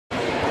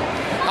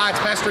Hi,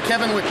 it's Pastor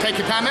Kevin with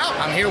Take a Timeout.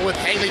 I'm here with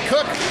Haliey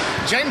Cook.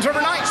 James River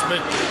Knights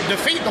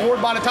defeat the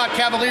Ward Botetourt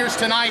Cavaliers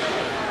tonight,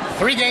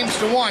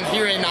 3-1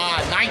 here in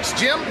Knights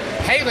Gym.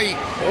 Haliey,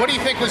 what do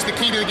you think was the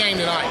key to the game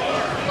tonight?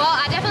 Well,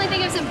 I definitely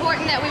think it was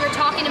important that we were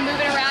talking and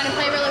moving around and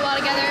playing really well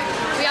together.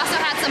 We also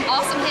had some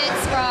awesome hits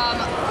from,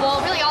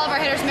 well, really all of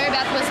our hitters. Mary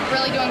Beth was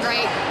really doing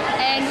great,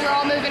 and we were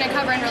all moving and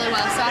covering really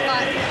well, so I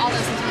thought all those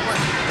things were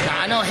important. Now,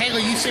 I know,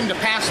 Haliey, you seem to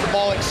pass the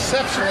ball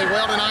exceptionally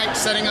well tonight,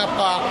 setting up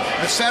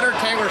the setter,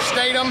 Taylor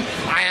Statham,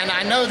 and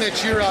I know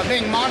that you're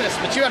being modest,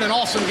 but you had an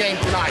awesome game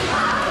tonight.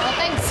 Well,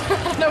 thanks.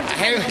 No.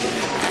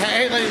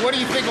 Haliey, what do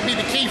you think will be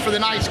the key for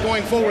the Knights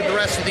going forward the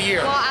rest of the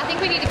year? Well, I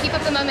think we need to keep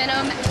up the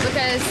momentum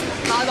because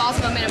volleyball is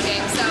a momentum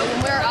game. So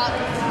when we're up,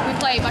 we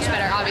play much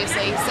better,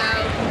 obviously. So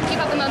keep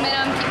up the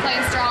momentum, keep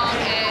playing strong,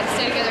 and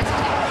stay together as a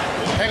team.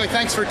 Haliey,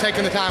 thanks for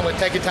taking the time with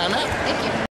Take a Timeout. Thank you.